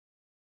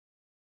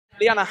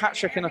Leanne, a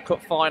hat-trick in a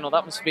cup final,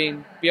 that must have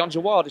been beyond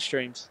your wildest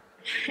dreams.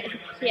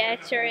 Yeah,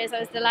 it sure is. I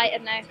was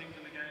delighted now.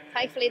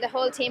 Thankfully, the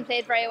whole team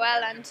played very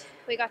well and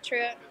we got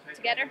through it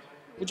together.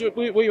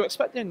 Were you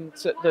expecting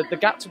the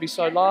gap to be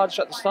so large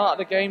at the start of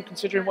the game,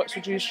 considering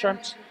Wexford's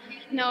strengths?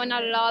 No,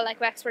 not at all. Like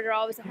Wexford are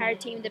always a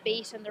hard team to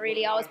beat and they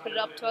really always put it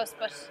up to us,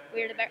 but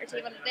we were the better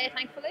team on the day,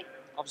 thankfully.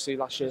 Obviously,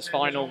 last year's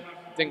final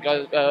didn't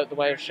go the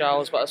way of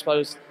Shells, but I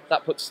suppose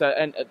that puts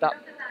that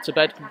to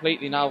bed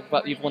completely now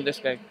that you've won this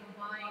game.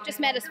 Just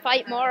made us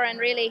fight more and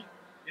really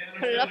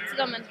put it up to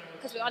them, and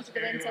because we wanted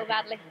to win so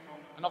badly.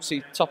 And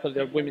obviously, top of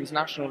the Women's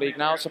National League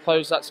now. I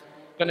suppose that's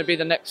going to be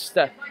the next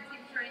step.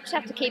 Just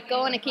have to keep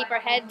going and keep our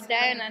heads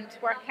down and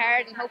work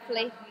hard and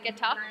hopefully get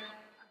top.